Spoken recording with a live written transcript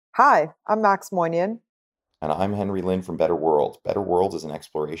Hi, I'm Max Moynihan. And I'm Henry Lynn from Better World. Better World is an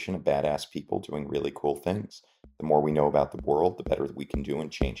exploration of badass people doing really cool things. The more we know about the world, the better we can do in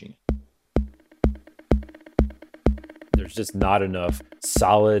changing it. There's just not enough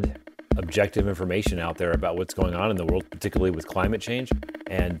solid, objective information out there about what's going on in the world, particularly with climate change.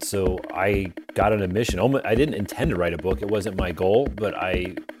 And so I got on a mission. I didn't intend to write a book. It wasn't my goal, but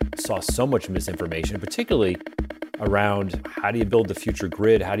I saw so much misinformation, particularly around how do you build the future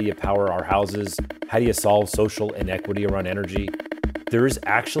grid? How do you power our houses? How do you solve social inequity around energy? There is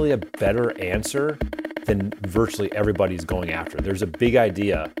actually a better answer than virtually everybody's going after. There's a big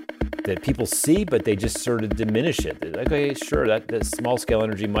idea that people see, but they just sort of diminish it. They're like, okay, sure, that small scale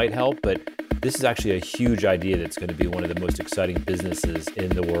energy might help, but this is actually a huge idea that's going to be one of the most exciting businesses in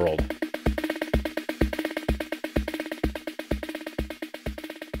the world.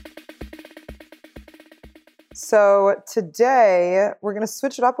 So today we're going to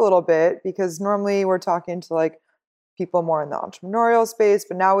switch it up a little bit because normally we're talking to people more in the entrepreneurial space,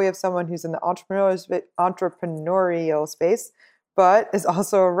 but now we have someone who's in the entrepreneurial space, but is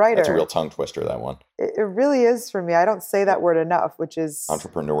also a That's a writer. real tongue twister, that one. It really is for me. I don't say that word enough, which is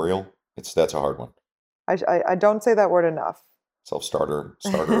Entrepreneurial, that's a hard one. I don't say that word enough. Starter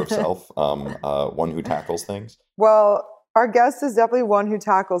of self, one who tackles things. Well, our guest is definitely one who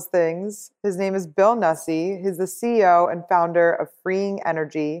tackles things. His name is Bill Nussey. He's the CEO and founder of Freeing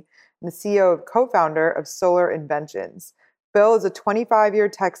Energy and the CEO and co-founder of Solar Inventions. Bill is a 25-year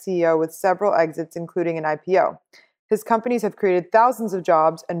tech CEO with several exits, including an IPO. His companies have created thousands of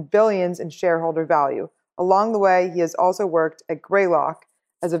jobs and billions in shareholder value. Along the way, he has also worked at Greylock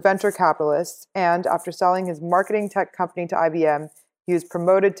as a venture capitalist, and after selling his marketing tech company to IBM, he was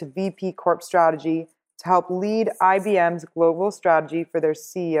promoted to VP Corp Strategy to help lead IBM's global strategy for their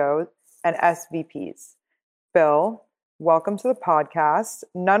CEO and SVPs. Bill, welcome to the podcast.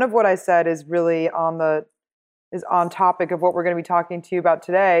 None of what I said is really on topic of what we're going to be talking to you about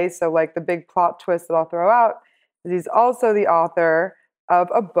today. So the big plot twist that I'll throw out is he's also the author of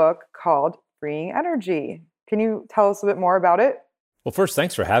a book called Freeing Energy. Can you tell us a bit more about it? Well, first,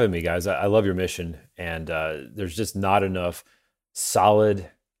 thanks for having me, guys. I love your mission. And there's just not enough solid,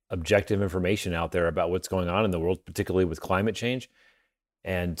 objective information out there about what's going on in the world, particularly with climate change.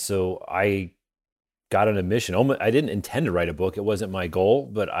 And so I got on a mission. I didn't intend to write a book. It wasn't my goal,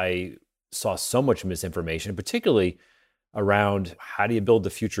 but I saw so much misinformation, particularly around how do you build the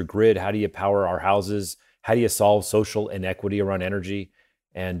future grid? How do you power our houses? How do you solve social inequity around energy?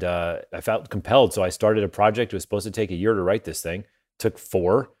 And I felt compelled. So I started a project. It was supposed to take a year to write this thing. Took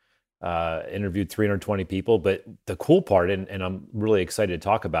 4, interviewed 320 people. But the cool part, and I'm really excited to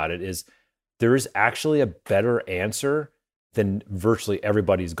talk about it, is there is actually a better answer than virtually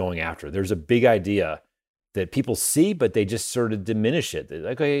everybody's going after. There's a big idea that people see, but they just sort of diminish it. They're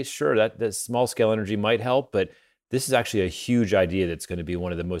like, okay, sure, that small scale energy might help, but this is actually a huge idea that's going to be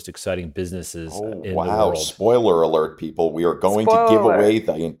one of the most exciting businesses in the world. Spoiler alert, people. We are going Spoiler to give alert. away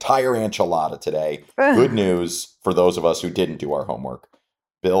the entire enchilada today. Good news for those of us who didn't do our homework.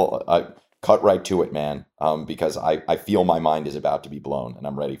 Bill, cut right to it, man, because I feel my mind is about to be blown, and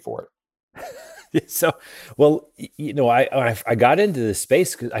I'm ready for it. So, well, I got into this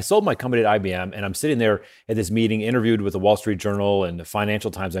space because I sold my company at IBM, and I'm sitting there at this meeting, interviewed with the Wall Street Journal and the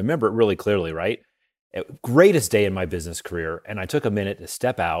Financial Times. I remember it really clearly, right? Greatest day in my business career. And I took a minute to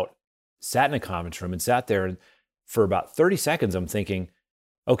step out, sat in a conference room and sat there. And for about 30 seconds, I'm thinking,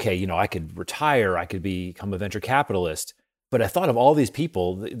 okay, I could retire. I could become a venture capitalist. But I thought of all these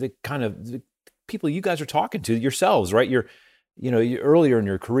people, the people you guys are talking to yourselves, right? You're earlier in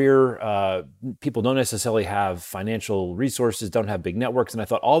your career, people don't necessarily have financial resources, don't have big networks. And I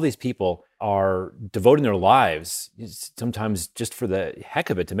thought all these people are devoting their lives, sometimes just for the heck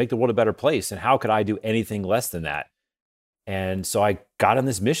of it, to make the world a better place. And how could I do anything less than that? And so I got on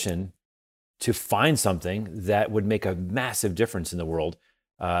this mission to find something that would make a massive difference in the world.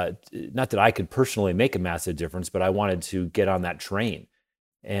 Not that I could personally make a massive difference, but I wanted to get on that train.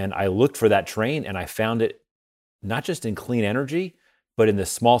 And I looked for that train and I found it not just in clean energy, but in the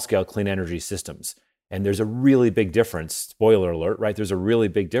small scale clean energy systems. And there's a really big difference, spoiler alert, right? There's a really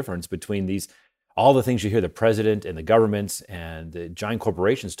big difference between all the things you hear the president and the governments and the giant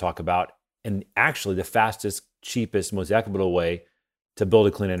corporations talk about, and actually the fastest, cheapest, most equitable way to build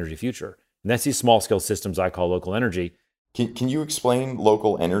a clean energy future. And that's these small scale systems I call local energy. Can you explain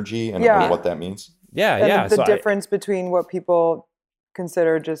local energy and Yeah. what that means? And the difference between what people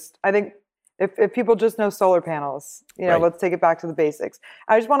consider I think if people just know solar panels, Right. let's take it back to the basics.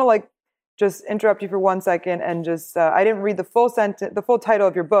 I just want to just interrupt you for 1 second and just, I didn't read the full title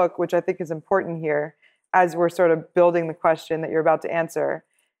of your book, which I think is important here as we're sort of building the question that you're about to answer.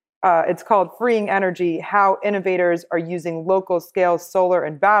 It's called Freeing Energy: How Innovators Are Using Local Scale Solar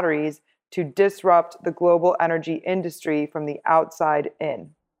and Batteries to Disrupt the Global Energy Industry from the Outside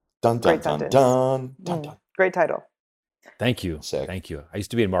In. Dun, dun, Great dun, sentence. dun, dun, dun. Great title. Thank you. Sick. Thank you. I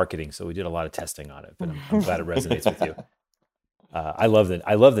used to be in marketing, so we did a lot of testing on it, but I'm glad it resonates with you. I love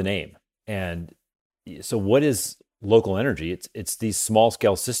the name. And so what is local energy? It's these small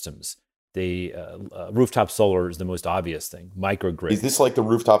scale systems. The rooftop solar is the most obvious thing. Microgrid. Is this like the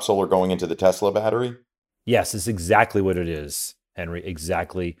rooftop solar going into the Tesla battery? Yes, it's exactly what it is, Henry.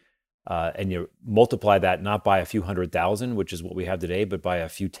 Exactly. And you multiply that not by a few 100,000, which is what we have today, but by a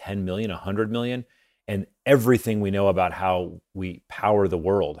few 10 million, 100 million. And everything we know about how we power the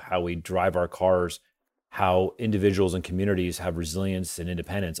world, how we drive our cars, how individuals and communities have resilience and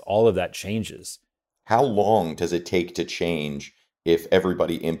independence, all of that changes. How long does it take to change if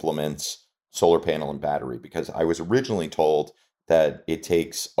everybody implements solar panel and battery? Because I was originally told that it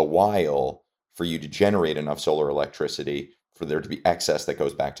takes a while for you to generate enough solar electricity for there to be excess that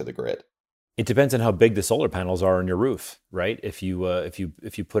goes back to the grid. It depends on how big the solar panels are on your roof, right? If you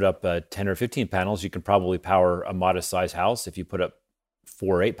put up 10 or 15 panels, you can probably power a modest sized house. If you put up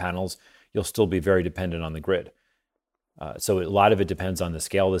 4 or 8 panels, you'll still be very dependent on the grid. So a lot of it depends on the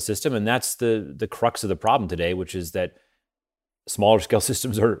scale of the system, and that's the crux of the problem today, which is that smaller scale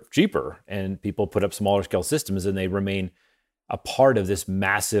systems are cheaper, and people put up smaller scale systems, and they remain a part of this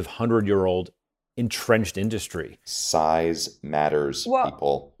massive 100-year-old entrenched industry. Size matters,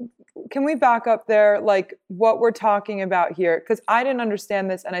 people. Can we back up there? Like what we're talking about here, because I didn't understand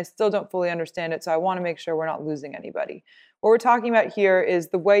this and I still don't fully understand it. So I want to make sure we're not losing anybody. What we're talking about here is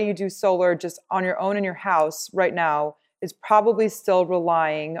the way you do solar just on your own in your house right now is probably still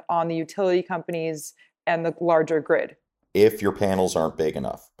relying on the utility companies and the larger grid. If your panels aren't big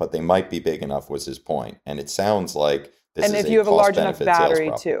enough, but they might be big enough was his point. And it sounds like this is and if you have a large enough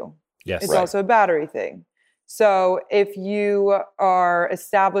battery too. Yes. It's also a battery thing. So if you are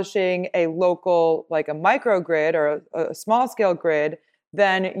establishing a local, like a microgrid or a small scale grid,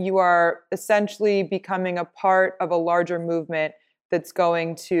 then you are essentially becoming a part of a larger movement that's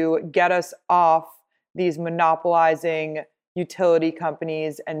going to get us off these monopolizing utility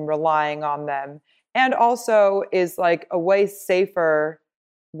companies and relying on them. And also is like a way safer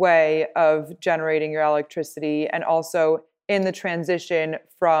way of generating your electricity, and also in the transition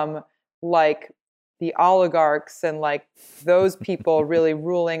from like the oligarchs and like those people really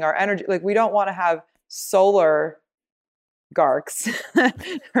ruling our energy. Like we don't want to have solar garks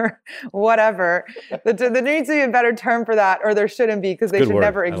or whatever. There needs to be a better term for that, or there shouldn't be, because they should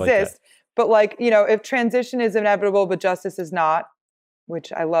never exist. But like, you know, if transition is inevitable, but justice is not,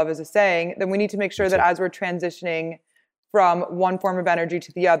 which I love as a saying, then we need to make sure that as we're transitioning from one form of energy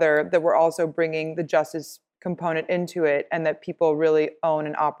to the other, that we're also bringing the justice component into it, and that people really own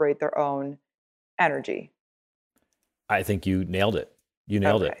and operate their own energy. I think you nailed it. You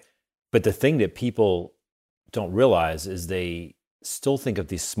nailed it. But the thing that people don't realize is they still think of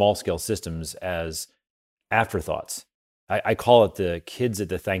these small scale systems as afterthoughts. I call it the kids at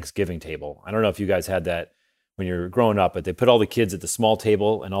the Thanksgiving table. I don't know if you guys had that when you're growing up, but they put all the kids at the small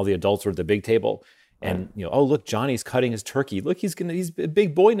table and all the adults were at the big table. And you know, oh look, Johnny's cutting his turkey. Look, he's a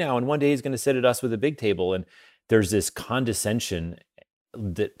big boy now, and one day he's going to sit at us with a big table. And there's this condescension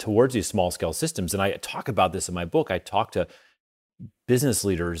that towards these small scale systems. And I talk about this in my book. I talk to business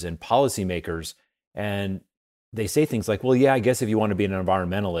leaders and policymakers, and they say things like, well, yeah, I guess if you want to be an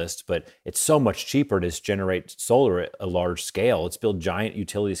environmentalist, but it's so much cheaper to generate solar at a large scale. Let's build giant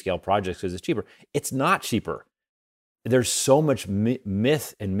utility scale projects because it's cheaper. It's not cheaper. There's so much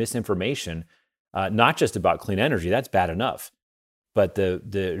myth and misinformation, not just about clean energy. That's bad enough. But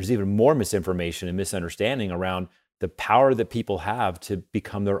there's even more misinformation and misunderstanding around the power that people have to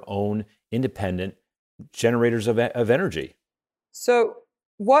become their own independent generators of energy. So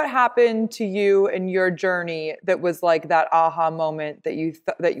what happened to you in your journey that was like that aha moment that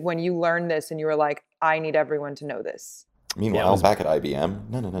that when you learned this and you were like, I need everyone to know this? Meanwhile, back at IBM,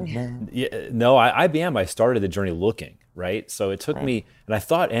 no. IBM, I started the journey looking, right? So it took me, and I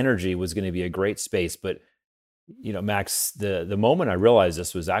thought energy was going to be a great space, but you know, Max, the moment I realized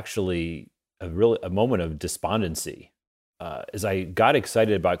this was actually a moment of despondency. As I got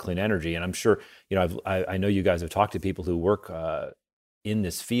excited about clean energy, and I'm sure, you know, I know you guys have talked to people who work in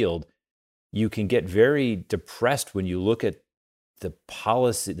this field, you can get very depressed when you look at the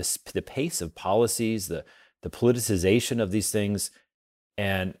policy, the pace of policies, the politicization of these things.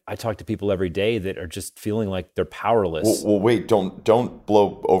 And I talk to people every day that are just feeling like they're powerless. Well, wait, don't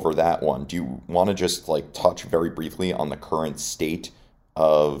blow over that one. Do you want to just like touch very briefly on the current state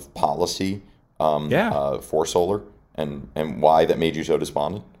of policy for solar and why that made you so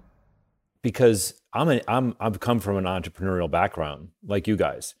despondent? because I've come from an entrepreneurial background like you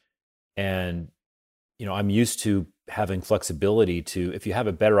guys, and I'm used to having flexibility to, if you have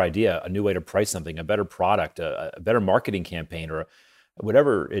a better idea, a new way to price something, a better product, a better marketing campaign, or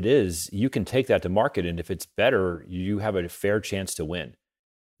whatever it is, you can take that to market, and if it's better, you have a fair chance to win.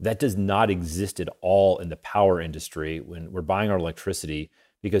 That does not exist at all in the power industry when we're buying our electricity,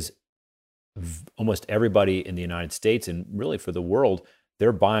 because almost everybody in the United States and really for the world,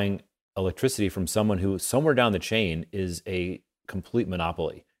 they're buying electricity from someone who somewhere down the chain is a complete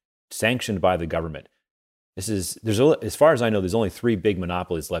monopoly, sanctioned by the government. As far as I know, there's only 3 big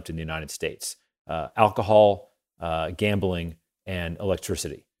monopolies left in the United States: alcohol, gambling, and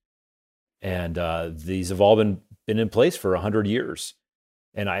electricity. And these have all been in place for 100 years.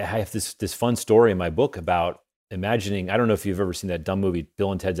 And I have this fun story in my book about imagining, I don't know if you've ever seen that dumb movie,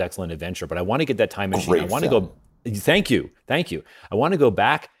 Bill and Ted's Excellent Adventure, but I want to get that time machine. Great I want film. to go, thank you. I want to go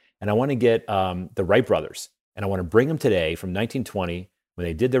back and I want to get the Wright brothers, and I want to bring them today from 1920 when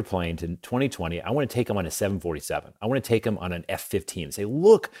they did their plane to 2020. I want to take them on a 747. I want to take them on an F-15 and say,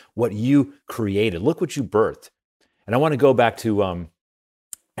 look what you created. Look what you birthed. And I want to go back to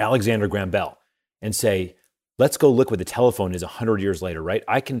Alexander Graham Bell and say, let's go look what the telephone is 100 years later, right?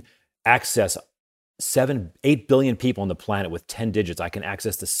 I can access 8 billion people on the planet with 10 digits. I can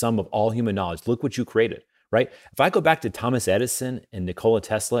access the sum of all human knowledge. Look what you created, right? If I go back to Thomas Edison and Nikola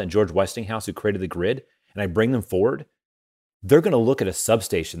Tesla and George Westinghouse, who created the grid, and I bring them forward, they're going to look at a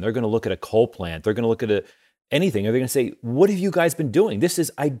substation. They're going to look at a coal plant. They're going to look at anything. They're going to say, what have you guys been doing? This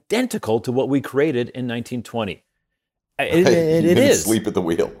is identical to what we created in 1920. It is. Sleep at the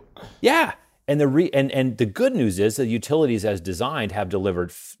wheel. Yeah. And the good news is the utilities as designed have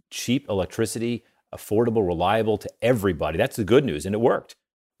delivered cheap electricity, affordable, reliable to everybody. That's the good news, and it worked,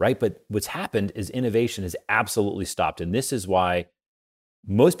 right? But what's happened is innovation has absolutely stopped. And this is why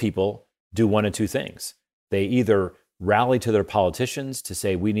most people do one of two things. They either rally to their politicians to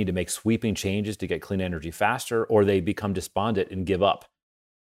say we need to make sweeping changes to get clean energy faster, or they become despondent and give up.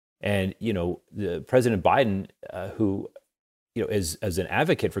 And, the President Biden, who, is as an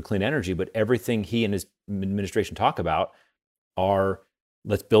advocate for clean energy, but everything he and his administration talk about are,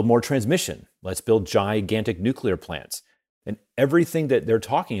 let's build more transmission. Let's build gigantic nuclear plants. And everything that they're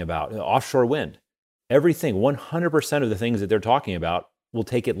talking about, offshore wind, everything, 100% of the things that they're talking about will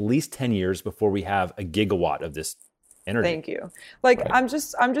take at least 10 years before we have a gigawatt of this energy. Thank you. Right. I'm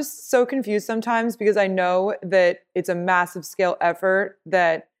just so confused sometimes, because I know that it's a massive scale effort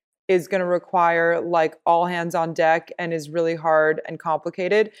that is going to require all hands on deck and is really hard and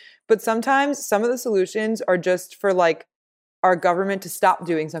complicated. But sometimes some of the solutions are just for our government to stop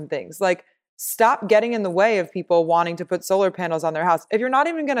doing some things, stop getting in the way of people wanting to put solar panels on their house. If you're not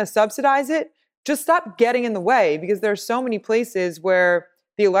even going to subsidize it, just stop getting in the way, because there are so many places where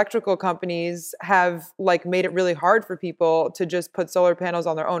the electrical companies have made it really hard for people to just put solar panels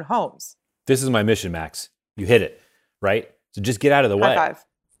on their own homes. This is my mission, Max. You hit it, right? So just get out of the way. High five.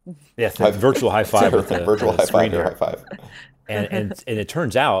 Yeah, virtual high five with the virtual high screen five. here. High five. And it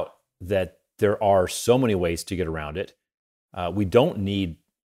turns out that there are so many ways to get around it. We don't need.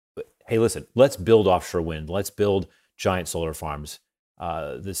 Hey, listen. Let's build offshore wind. Let's build giant solar farms.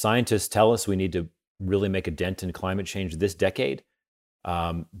 The scientists tell us we need to really make a dent in climate change this decade.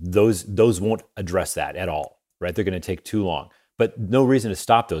 Those won't address that at all, right? They're going to take too long. But no reason to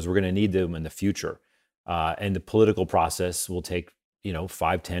stop those. We're going to need them in the future. And the political process will take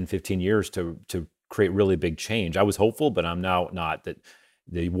 5, 10, 15 years to create really big change. I was hopeful, but I'm now not, that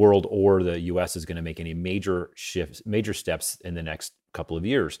the world or the US is going to make any major steps in the next couple of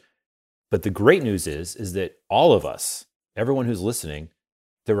years. But the great news is that all of us, everyone who's listening,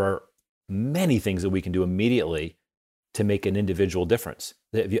 there are many things that we can do immediately to make an individual difference.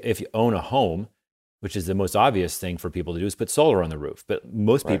 If you own a home, which is the most obvious thing for people to do, is put solar on the roof. But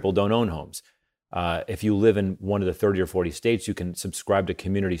most people don't own homes. If you live in one of the 30 or 40 states, you can subscribe to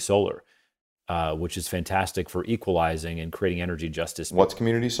community solar, which is fantastic for equalizing and creating energy justice. What's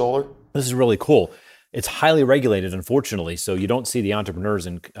community solar? This is really cool. It's highly regulated, unfortunately, so you don't see the entrepreneurs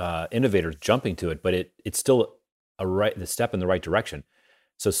and innovators jumping to it, but it's still the step in the right direction.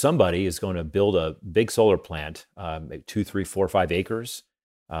 So somebody is going to build a big solar plant, maybe 2, 3, 4, 5 acres,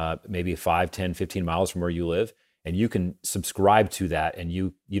 maybe 5, 10, 15 miles from where you live, and you can subscribe to that, and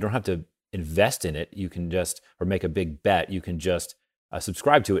you don't have to invest in it. You can just, or make a big bet, you can just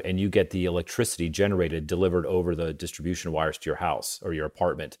subscribe to it, and you get the electricity generated, delivered over the distribution wires to your house or your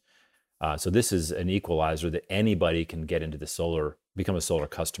apartment. So this is an equalizer that anybody can get into the solar, become a solar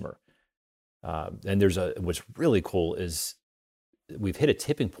customer. And what's really cool is we've hit a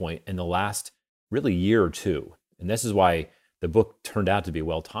tipping point in the last really year or two. And this is why the book turned out to be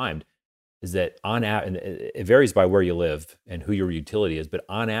well-timed. is that and it varies by where you live and who your utility is, but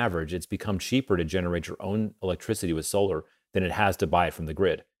on average, it's become cheaper to generate your own electricity with solar than it has to buy it from the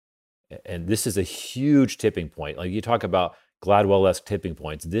grid. And this is a huge tipping point. Like you talk about Gladwell-esque tipping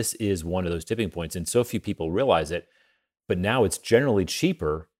points, this is one of those tipping points. And so few people realize it, but now it's generally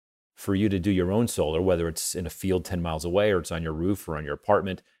cheaper for you to do your own solar, whether it's in a field 10 miles away or it's on your roof or on your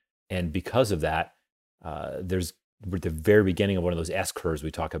apartment. And because of that, we're at the very beginning of one of those S curves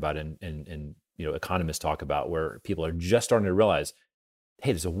we talk about and economists talk about, where people are just starting to realize,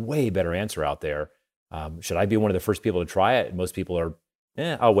 hey, there's a way better answer out there. Should I be one of the first people to try it? And most people are,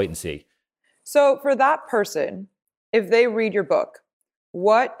 I'll wait and see. So for that person, if they read your book,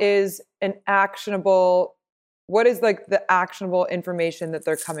 what is like the actionable information that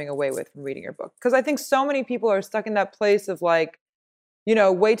they're coming away with from reading your book? Because I think so many people are stuck in that place of like,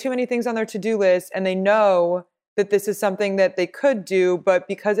 way too many things on their to-do list, and they know that this is something that they could do, but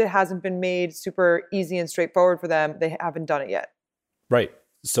because it hasn't been made super easy and straightforward for them, they haven't done it yet. Right.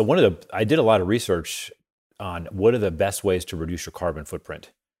 So I did a lot of research on what are the best ways to reduce your carbon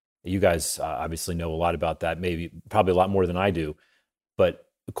footprint. You guys obviously know a lot about that, probably a lot more than I do. But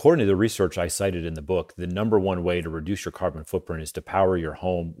according to the research I cited in the book, the number one way to reduce your carbon footprint is to power your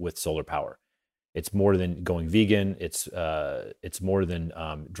home with solar power. It's more than going vegan. It's more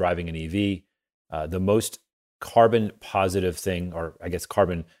than driving an EV. The most carbon positive thing, or I guess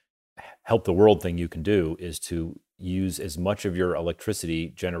carbon help the world thing you can do, is to use as much of your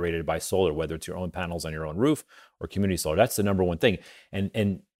electricity generated by solar, whether it's your own panels on your own roof or community solar. That's the number one thing. And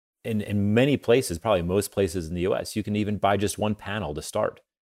in many places, probably most places in the US, you can even buy just one panel to start.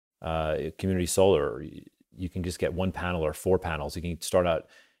 Community solar, you can just get one panel or 4 panels. You can start out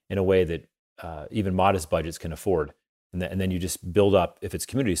in a way that even modest budgets can afford. And then you just build up. If it's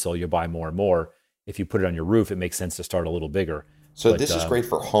community solar, you'll buy more and more. If you put it on your roof, it makes sense to start a little bigger. So this is great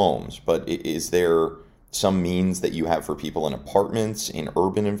for homes, but is there some means that you have for people in apartments, in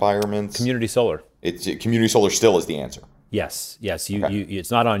urban environments? Community solar. Community solar still is the answer. Yes.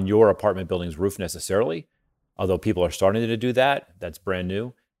 It's not on your apartment building's roof necessarily, although people are starting to do that. That's brand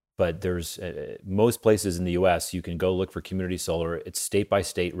new. But there's most places in the U.S. you can go look for community solar. It's state by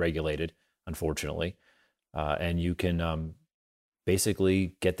state regulated, unfortunately, and you can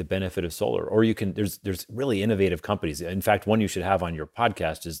basically get the benefit of solar. Or you can. There's really innovative companies. In fact, one you should have on your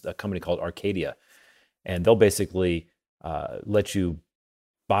podcast is a company called Arcadia, and they'll basically let you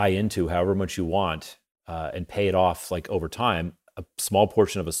buy into however much you want and pay it off like over time. A small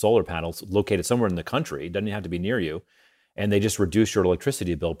portion of a solar panel located somewhere in the country. It doesn't have to be near you. And they just reduce your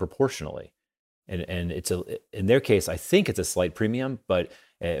electricity bill proportionally. And it's in their case, I think it's a slight premium, but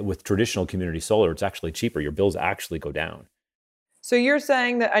with traditional community solar, it's actually cheaper. Your bills actually go down. So you're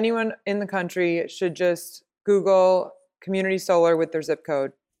saying that anyone in the country should just Google community solar with their zip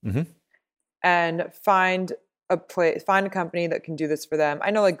code and find a company that can do this for them.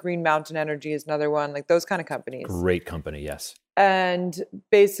 I know like Green Mountain Energy is another one, like those kind of companies. Great company, yes. And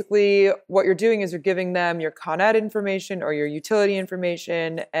basically what you're doing is you're giving them your Con Ed information or your utility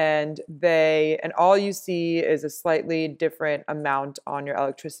information, and all you see is a slightly different amount on your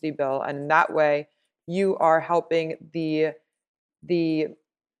electricity bill. And in that way, you are helping in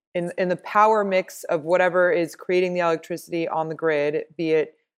the power mix of whatever is creating the electricity on the grid, be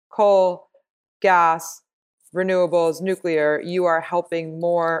it coal, gas, renewables, nuclear, you are helping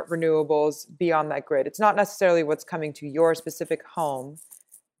more renewables be on that grid. It's not necessarily what's coming to your specific home,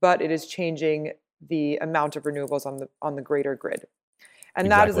 but it is changing the amount of renewables on the greater grid.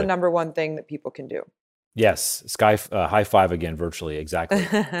 And that is the number one thing that people can do. Yes. High five again, virtually. Exactly.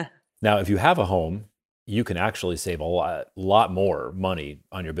 Now, if you have a home, you can actually save a lot more money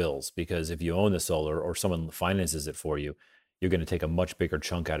on your bills, because if you own the solar or someone finances it for you, you're going to take a much bigger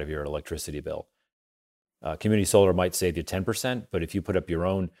chunk out of your electricity bill. Community solar might save you 10%, but if you put up your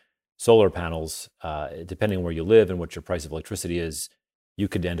own solar panels, depending on where you live and what your price of electricity is, you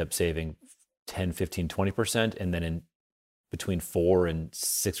could end up saving 10, 15, 20%. And then in between 4 and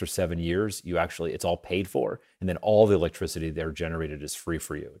 6 or 7 years, it's all paid for. And then all the electricity there generated is free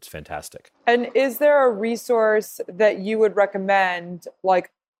for you. It's fantastic. And is there a resource that you would recommend,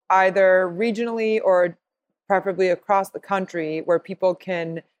 like either regionally or preferably across the country, where people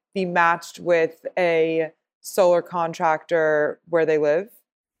can be matched with a solar contractor where they live?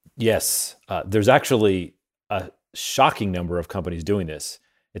 Yes. There's actually a shocking number of companies doing this.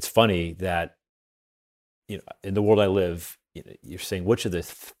 It's funny that, in the world I live, you're saying, which of the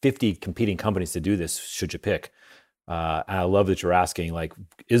 50 competing companies to do this should you pick? And I love that you're asking, like,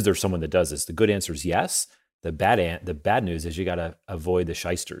 is there someone that does this? The good answer is yes. The bad news is you got to avoid the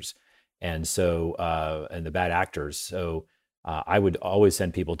shysters and the bad actors. So I would always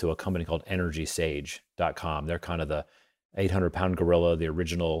send people to a company called EnergySage.com. They're kind of the 800-pound gorilla, the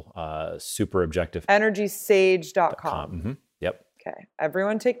original super objective. EnergySage.com. Mm-hmm. Yep. Okay.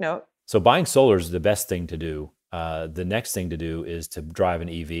 Everyone take note. So buying solar is the best thing to do. The next thing to do is to drive an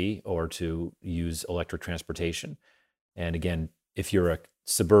EV or to use electric transportation. And again, if you're a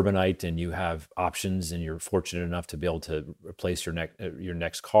suburbanite and you have options and you're fortunate enough to be able to replace your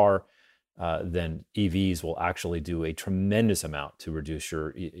next car, then EVs will actually do a tremendous amount to reduce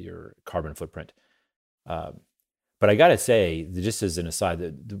your carbon footprint. But I got to say, just as an aside,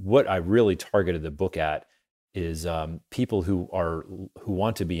 that what I really targeted the book at is people who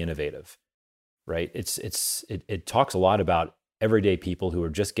want to be innovative, right? It talks a lot about everyday people who are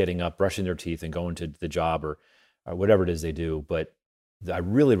just getting up, brushing their teeth, and going to the job or whatever it is they do. But I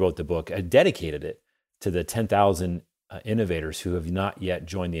really wrote the book, I dedicated it to the 10,000 innovators who have not yet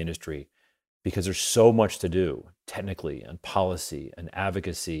joined the industry, because there's so much to do technically, on policy, and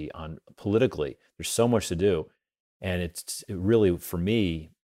advocacy, on politically. There's so much to do, and it really, for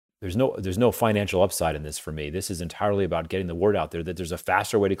me, there's no financial upside in this for me. This is entirely about getting the word out there that there's a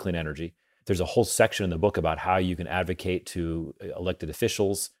faster way to clean energy. There's a whole section in the book about how you can advocate to elected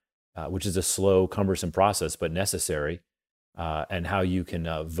officials, which is a slow, cumbersome process, but necessary, and how you can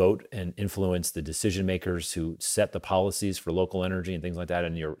vote and influence the decision makers who set the policies for local energy and things like that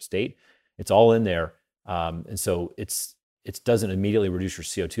in your state. It's all in there. And so it doesn't immediately reduce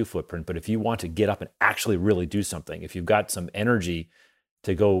your CO2 footprint, but if you want to get up and actually really do something, if you've got some energy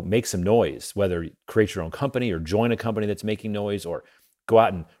to go make some noise, whether you create your own company or join a company that's making noise, or go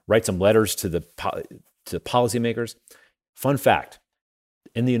out and write some letters to the policymakers. Fun fact,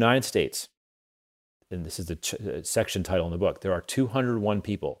 in the United States, and this is the section title in the book, there are 201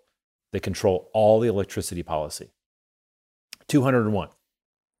 people that control all the electricity policy. 201.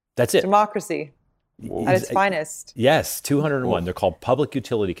 That's it. Democracy at its finest. Yes, 201. They're called public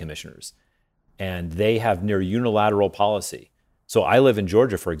utility commissioners, and they have near unilateral policy. So I live in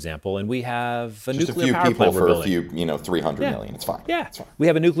Georgia, for example, and we have a nuclear power plant we're building. Just a few people for a few, 300 million. It's fine. Yeah, it's fine. We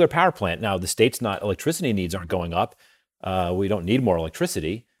have a nuclear power plant. Now, the state's electricity needs aren't going up. We don't need more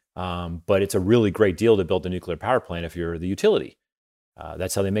electricity, but it's a really great deal to build a nuclear power plant if you're the utility.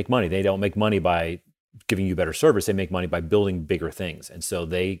 That's how they make money. They don't make money by giving you better service. They make money by building bigger things. And so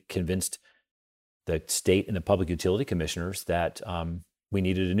they convinced the state and the public utility commissioners that we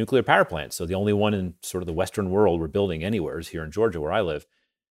needed a nuclear power plant. So the only one in sort of the Western world we're building anywhere is here in Georgia, where I live.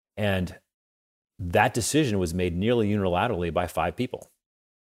 And that decision was made nearly unilaterally by 5 people.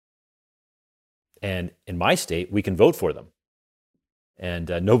 And in my state, we can vote for them. And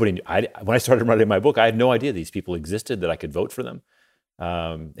when I started writing my book, I had no idea these people existed, that I could vote for them.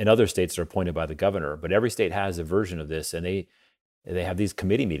 In other states, they're appointed by the governor. But every state has a version of this, and they have these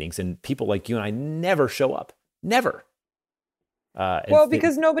committee meetings, and people like you and I never show up. Never.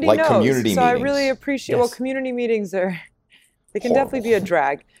 Because nobody knows. Community so meetings. I really appreciate. Yes. Well, community meetings they can Horrible. definitely be a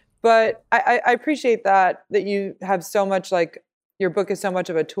drag. But I appreciate that you have so much, like, your book is so much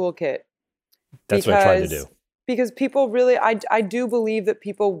of a toolkit. That's what I tried to do. Because people really, I do believe that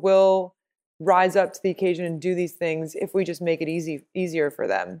people will rise up to the occasion and do these things if we just make it easier for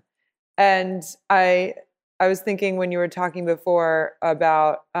them. And I was thinking when you were talking before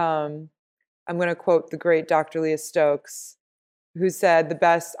about, I'm going to quote the great Dr. Leah Stokes, who said the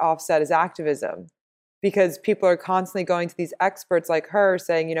best offset is activism, because people are constantly going to these experts like her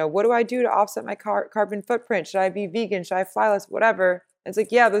saying, what do I do to offset my carbon footprint? Should I be vegan? Should I fly less? Whatever. And it's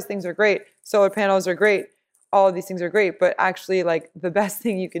like, yeah, those things are great. Solar panels are great. All of these things are great. But actually, like, the best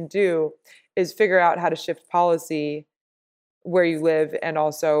thing you can do is figure out how to shift policy where you live, and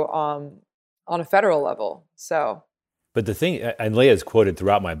also on a federal level. So. But the thing, and Leah is quoted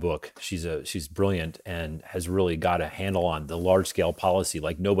throughout my book, she's brilliant and has really got a handle on the large scale policy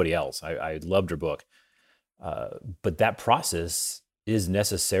like nobody else. I loved her book. But that process is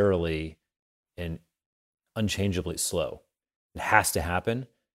necessarily and unchangeably slow. It has to happen.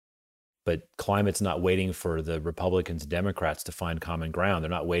 But climate's not waiting for the Republicans and Democrats to find common ground. They're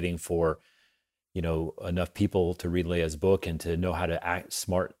not waiting for, enough people to read Leah's book and to know how to act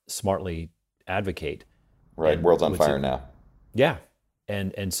smartly advocate. Right, And world's on fire now. Yeah,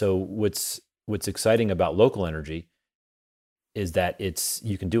 and so what's exciting about local energy is that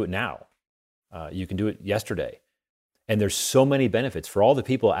you can do it now, you can do it yesterday, and there's so many benefits for all the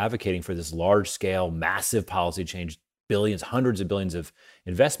people advocating for this large scale, massive policy change, billions, hundreds of billions of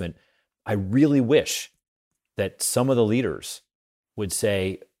investment. I really wish that some of the leaders would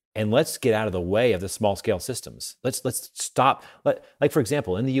say, and let's get out of the way of the small scale systems. Let's stop. Like, for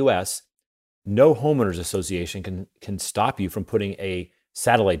example, in the US, no homeowners association can stop you from putting a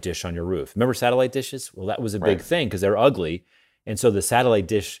satellite dish on your roof. Remember satellite dishes? Well, that was a big Right. thing because they're ugly. And so the satellite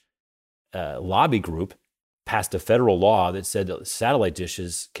dish lobby group passed a federal law that said that satellite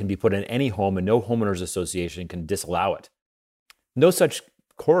dishes can be put in any home and no homeowners association can disallow it. No such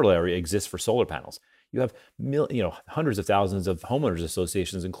corollary exists for solar panels. You have hundreds of thousands of homeowners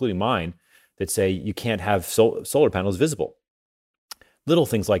associations, including mine, that say you can't have solar panels visible. Little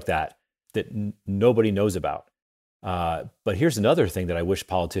things like that nobody knows about. But here's another thing that I wish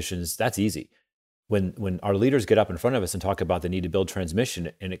politicians, that's easy. When our leaders get up in front of us and talk about the need to build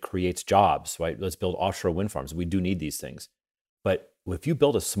transmission and it creates jobs, right? Let's build offshore wind farms. We do need these things. But if you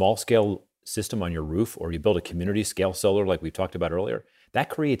build a small scale system on your roof or you build a community scale solar like we talked about earlier, that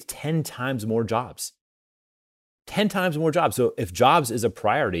creates 10 times more jobs. 10 times more jobs. So if jobs is a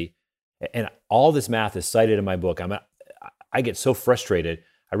priority, and all this math is cited in my book, I get so frustrated.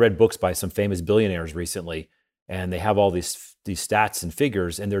 I read books by some famous billionaires recently, and they have all these stats and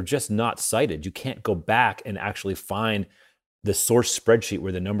figures, and they're just not cited. You can't go back and actually find the source spreadsheet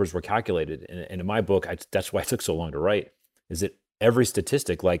where the numbers were calculated. And in my book, that's why it took so long to write, is that every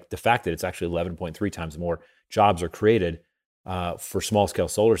statistic, like the fact that it's actually 11.3 times more jobs are created for small scale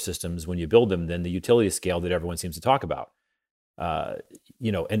solar systems when you build them than the utility scale that everyone seems to talk about.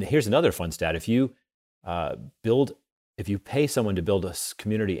 And here's another fun stat. If you pay someone to build a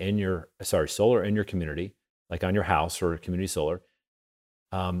community solar in your community, like on your house or community solar,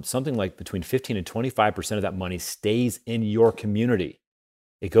 something like between 15 and 25% of that money stays in your community.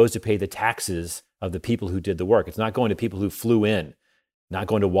 It goes to pay the taxes of the people who did the work. It's not going to people who flew in, not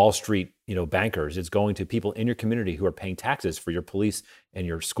going to Wall Street, bankers. It's going to people in your community who are paying taxes for your police and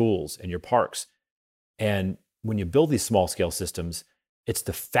your schools and your parks. And when you build these small scale systems, it's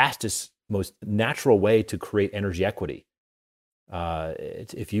the fastest, most natural way to create energy equity.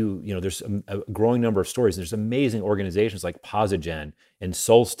 There's a growing number of stories. There's amazing organizations like Posigen and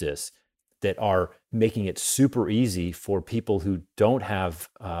Solstice that are making it super easy for people who don't have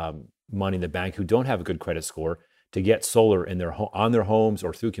money in the bank, who don't have a good credit score, to get solar on their homes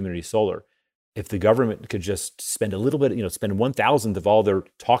or through community solar. If the government could just spend a little bit, spend 1,000th of all their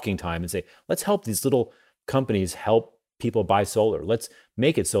talking time and say, let's help these little companies help people buy solar. Let's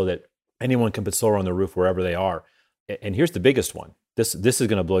make it so that anyone can put solar on their roof wherever they are. And here's the biggest one. This is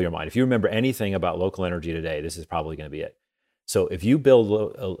going to blow your mind. If you remember anything about local energy today, this is probably going to be it. So if you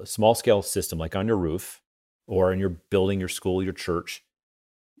build a small scale system like on your roof or in your building, your school, your church,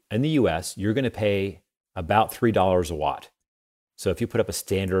 in the US, you're going to pay about $3 a watt. So if you put up a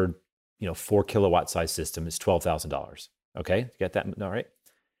standard, 4 kilowatt size system, it's $12,000. Okay, you get that? All right.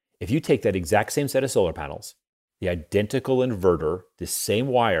 If you take that exact same set of solar panels, the identical inverter, the same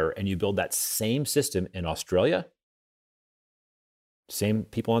wire, and you build that same system in Australia, same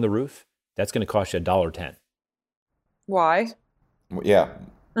people on the roof, that's going to cost you $1.10. Why? Yeah.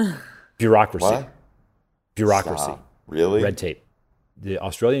 Bureaucracy. What? Bureaucracy. Stop. Really? Red tape. The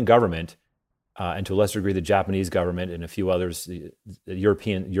Australian government, and to a lesser degree, the Japanese government and a few others,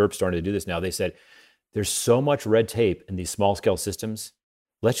 Europe's starting to do this now. They said, there's so much red tape in these small scale systems.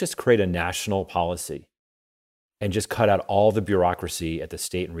 Let's just create a national policy and just cut out all the bureaucracy at the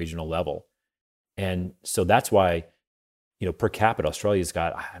state and regional level. And so that's why, per capita, Australia's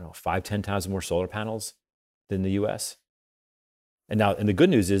got, 5-10 times more solar panels than the US. And the good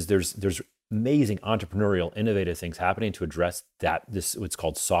news is there's amazing entrepreneurial, innovative things happening to address what's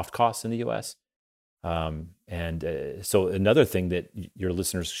called soft costs in the US. So another thing that your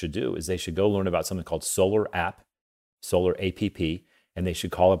listeners should do is they should go learn about something called Solar App, Solar APP, and they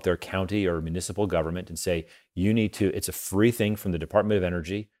should call up their county or municipal government and say, it's a free thing from the Department of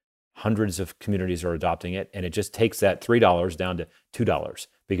Energy. Hundreds of communities are adopting it, and it just takes that $3 down to $2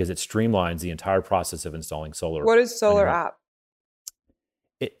 because it streamlines the entire process of installing solar. What is Solar App?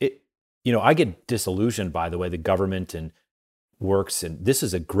 I get disillusioned by the way the government works, and this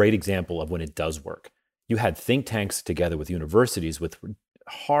is a great example of when it does work. You had think tanks together with universities, with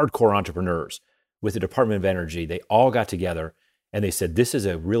hardcore entrepreneurs, with the Department of Energy. They all got together and they said, this is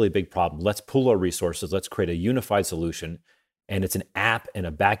a really big problem. Let's pool our resources. Let's create a unified solution. And it's an app and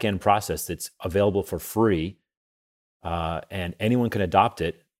a back-end process that's available for free, and anyone can adopt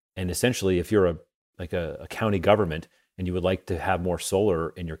it. And essentially, if you're a county government and you would like to have more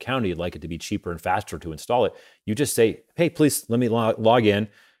solar in your county, you'd like it to be cheaper and faster to install it, you just say, hey, please let me log in,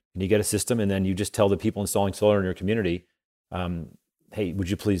 and you get a system, and then you just tell the people installing solar in your community, hey, would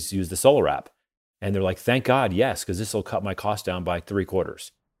you please use the Solar App? And they're like, thank God, yes, because this will cut my cost down by 3/4.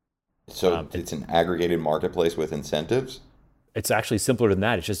 So it's an aggregated marketplace with incentives? It's actually simpler than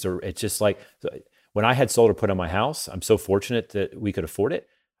that. It's just like when I had solar put on my house, I'm so fortunate that we could afford it.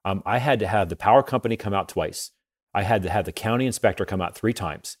 I had to have the power company come out twice. I had to have the county inspector come out 3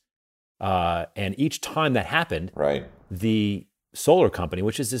 times. And each time that happened, Right. the solar company,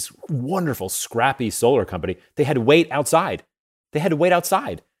 which is this wonderful, scrappy solar company, they had to wait outside. They had to wait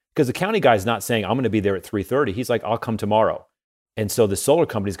outside because the county guy's not saying, I'm going to be there at 3:30. He's like, I'll come tomorrow. And so the solar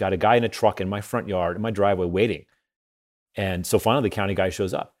company's got a guy in a truck in my front yard, in my driveway waiting. And so finally the county guy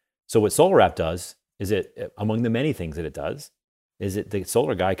shows up. So what Solar App does is among the many things that it does, is the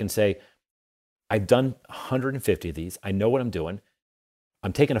solar guy can say, I've done 150 of these. I know what I'm doing.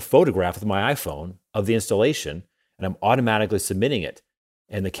 I'm taking a photograph with my iPhone of the installation and I'm automatically submitting it.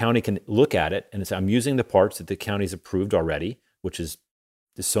 And the county can look at it and say, I'm using the parts that the county's approved already, which is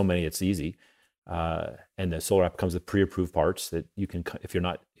there's so many, it's easy. And the Solar App comes with pre-approved parts that you can, if you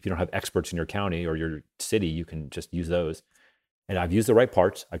don't have experts in your county or your city, you can just use those. And I've used the right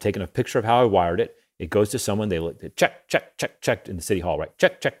parts. I've taken a picture of how I wired it. It goes to someone, they look, check in the city hall, right?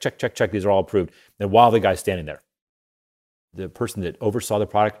 Check. These are all approved. And while the guy's standing there, the person that oversaw the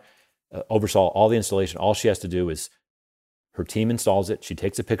product, oversaw all the installation, all she has to do is her team installs it. She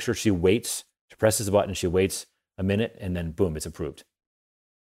takes a picture. She waits. She presses a button. She waits a minute, and then boom, it's approved.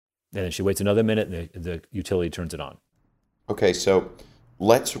 And then she waits another minute, and the utility turns it on. Okay, so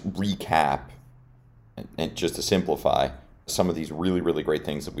let's recap, and just to simplify, some of these really, really great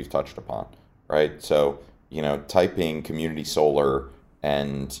things that we've touched upon, right? So, typing community solar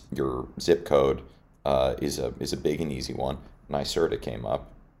and your zip code is a big and easy one. NYSERDA came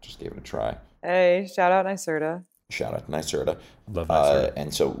up. Just gave it a try. Hey, shout out NYSERDA. Shout out to NYSERDA. Love NYSERDA.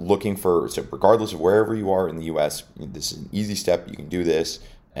 And so so regardless of wherever you are in the U.S., this is an easy step. You can do this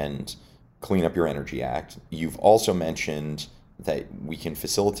and clean up your Energy Act. You've also mentioned that we can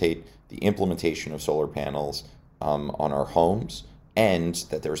facilitate the implementation of solar panels on our homes, and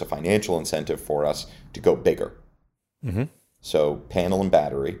that there's a financial incentive for us to go bigger. Mm-hmm. So panel and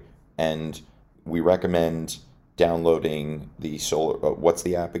battery, and we recommend downloading the solar. What's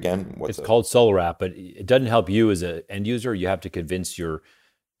the app again? It's called Solar App, but it doesn't help you as an end user. You have to convince your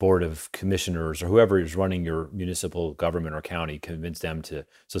board of commissioners or whoever is running your municipal government or county, convince them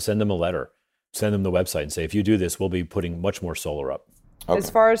so send them a letter, send them the website and say, if you do this, we'll be putting much more solar up. Okay.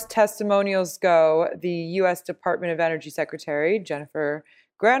 As far as testimonials go, the U.S. Department of Energy Secretary, Jennifer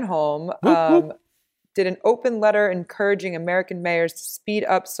Granholm, did an open letter encouraging American mayors to speed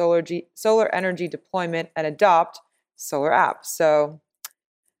up solar energy deployment and adopt Solar App. So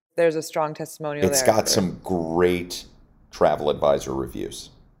there's a strong testimonial there. It's got some great travel advisor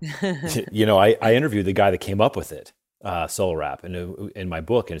reviews. I interviewed the guy that came up with it, Solar App, in my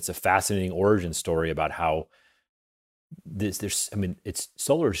book, and it's a fascinating origin story about how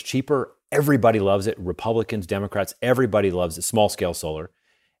solar is cheaper. Everybody loves it. Republicans, Democrats, everybody loves it. Small scale solar,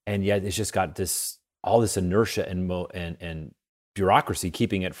 and yet it's just got all this inertia and bureaucracy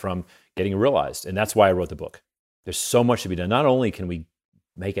keeping it from getting realized. And that's why I wrote the book. There's so much to be done. Not only can we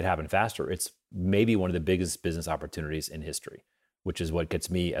make it happen faster, it's maybe one of the biggest business opportunities in history, which is what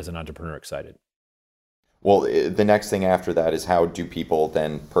gets me as an entrepreneur excited. Well, the next thing after that is, how do people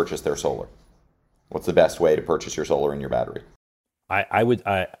then purchase their solar? What's the best way to purchase your solar and your battery?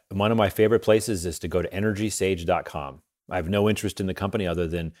 One of my favorite places is to go to EnergySage.com. I have no interest in the company other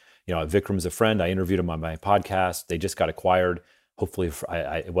than, Vikram's a friend. I interviewed him on my podcast. They just got acquired. Hopefully,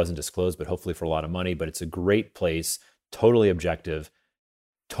 it wasn't disclosed, but hopefully for a lot of money. But it's a great place, totally objective,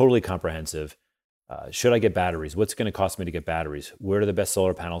 totally comprehensive. Should I get batteries? What's it going to cost me to get batteries? Where are the best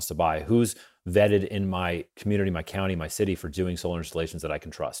solar panels to buy? Who's vetted in my community, my county, my city for doing solar installations that I can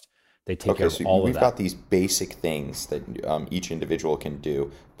trust? They take care of all of that. We've got these basic things that each individual can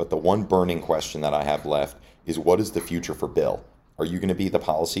do. But the one burning question that I have left is, what is the future for Bill? Are you going to be the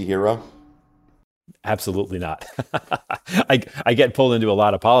policy hero? Absolutely not. I get pulled into a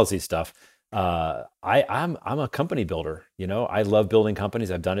lot of policy stuff. I'm a company builder. I love building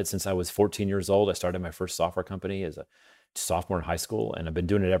companies. I've done it since I was 14 years old. I started my first software company as a sophomore in high school, and I've been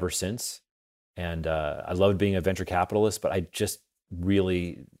doing it ever since. And I loved being a venture capitalist, but I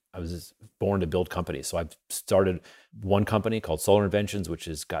was born to build companies. So I've started one company called Solar Inventions, which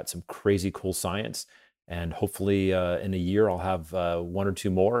has got some crazy cool science. And hopefully in a year, I'll have one or two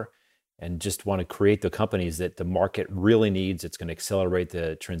more, and just want to create the companies that the market really needs. It's going to accelerate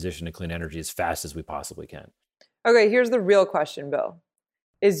the transition to clean energy as fast as we possibly can. Okay, here's the real question, Bill.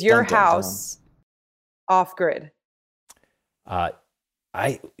 Is your house off grid? Max,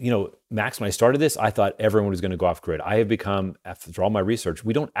 when I started this, I thought everyone was going to go off grid. I have become, after all my research,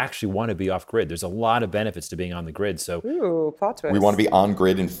 we don't actually want to be off grid. There's a lot of benefits to being on the grid. So, ooh, plot twist. We want to be on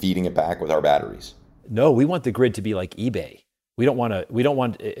grid and feeding it back with our batteries. No, we want the grid to be like eBay. We don't want to be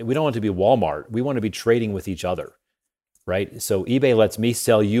Walmart. We want to be trading with each other, right? So eBay lets me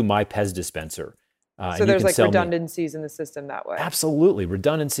sell you my Pez dispenser. So there's like redundancies in the system that way. Absolutely.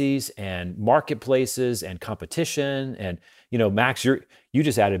 Redundancies and marketplaces and competition. And, Max, you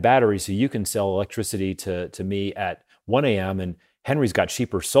just added batteries, so you can sell electricity to me at 1 a.m. and Henry's got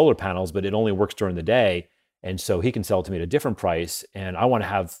cheaper solar panels, but it only works during the day. And so he can sell it to me at a different price. And I want to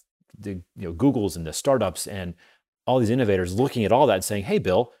have the Googles and the startups and all these innovators looking at all that and saying, hey,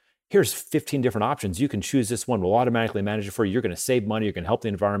 Bill, here's 15 different options. You can choose this one. We'll automatically manage it for you. You're going to save money. You're going to help the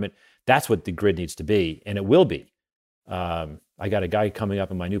environment. That's what the grid needs to be, and it will be. I got a guy coming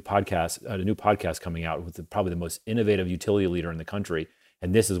up in my new podcast, a new podcast coming out with probably the most innovative utility leader in the country,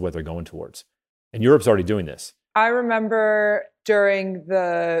 and this is what they're going towards. And Europe's already doing this. I remember during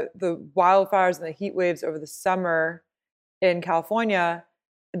the wildfires and the heat waves over the summer in California,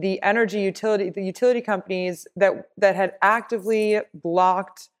 the utility companies that had actively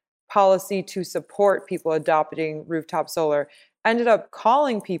blocked policy to support people adopting rooftop solar ended up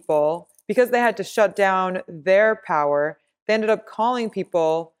calling people, because they had to shut down their power. They ended up calling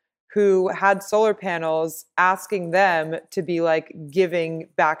people who had solar panels, asking them to be like giving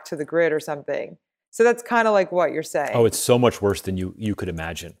back to the grid or something. So that's kind of like what you're saying. Oh, it's so much worse than you could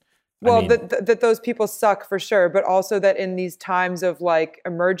imagine. Well, that those people suck for sure, but also that in these times of like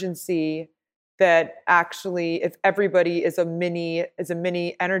emergency, that actually, if everybody is a mini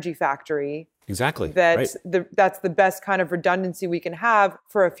energy factory, exactly, that's the best kind of redundancy we can have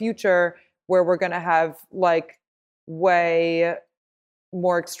for a future where we're going to have like way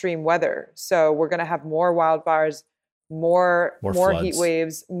more extreme weather. So we're going to have more wildfires, more floods, heat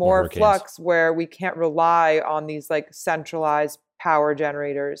waves, more flux, where we can't rely on these like centralized power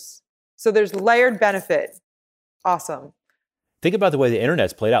generators. So there's layered benefit. Awesome. Think about the way the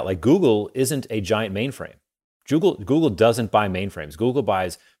internet's played out. Like Google isn't a giant mainframe. Google doesn't buy mainframes. Google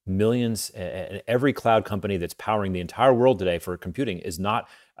buys millions, and every cloud company that's powering the entire world today for computing is not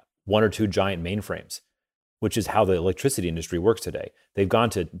one or two giant mainframes, which is how the electricity industry works today. They've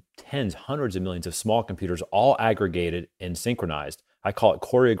gone to tens, hundreds of millions of small computers, all aggregated and synchronized. I call it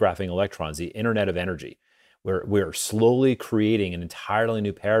choreographing electrons, the Internet of Energy. We're slowly creating an entirely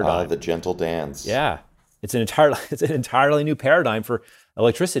new paradigm. The gentle dance. Yeah. It's an entirely new paradigm for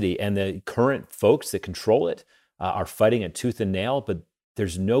electricity, and the current folks that control it are fighting it tooth and nail. But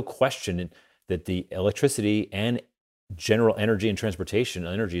there's no question that the electricity and general energy and transportation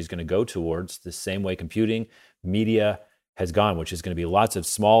energy is going to go towards the same way computing, media has gone, which is going to be lots of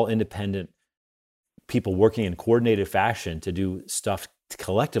small, independent people working in coordinated fashion to do stuff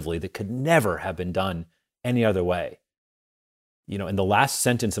collectively that could never have been done any other way. In the last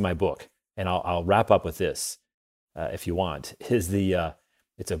sentence of my book, and I'll wrap up with this, if you want, is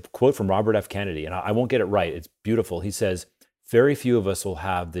it's a quote from Robert F. Kennedy, and I won't get it right. It's beautiful. He says, "Very few of us will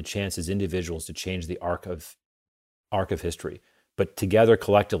have the chance as individuals to change the arc of history, but together,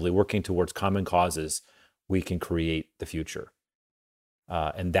 collectively, working towards common causes, we can create the future."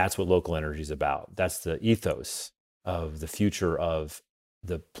 And that's what local energy is about. That's the ethos of the future of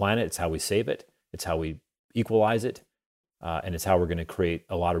the planet. It's how we save it. It's how we equalize it. And it's how we're going to create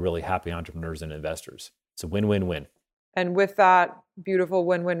a lot of really happy entrepreneurs and investors. It's a win-win-win. And with that beautiful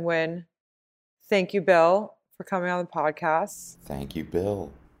win-win-win, thank you, Bill, for coming on the podcast. Thank you,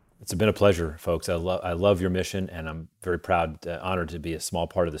 Bill. It's been a pleasure, folks. I love your mission, and I'm very proud, honored to be a small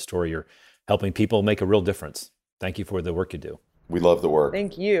part of the story. You're helping people make a real difference. Thank you for the work you do. We love the work.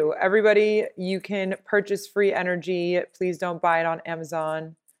 Thank you. Everybody, you can purchase free energy. Please don't buy it on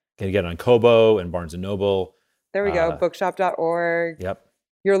Amazon. Can you get it on Kobo and Barnes & Noble? There we go. Bookshop.org. Yep.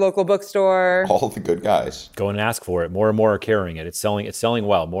 Your local bookstore. All the good guys. Go and ask for it. More and more are carrying it. It's selling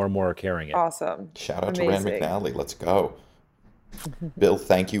well. More and more are carrying it. Awesome. Shout out to Rand McNally. Let's go. Bill,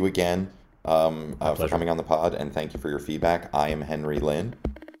 thank you again for coming on the pod, and thank you for your feedback. I am Henry Lin.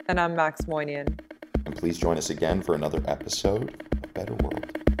 And I'm Max Moynihan. And please join us again for another episode of Better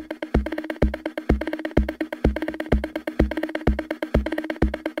World.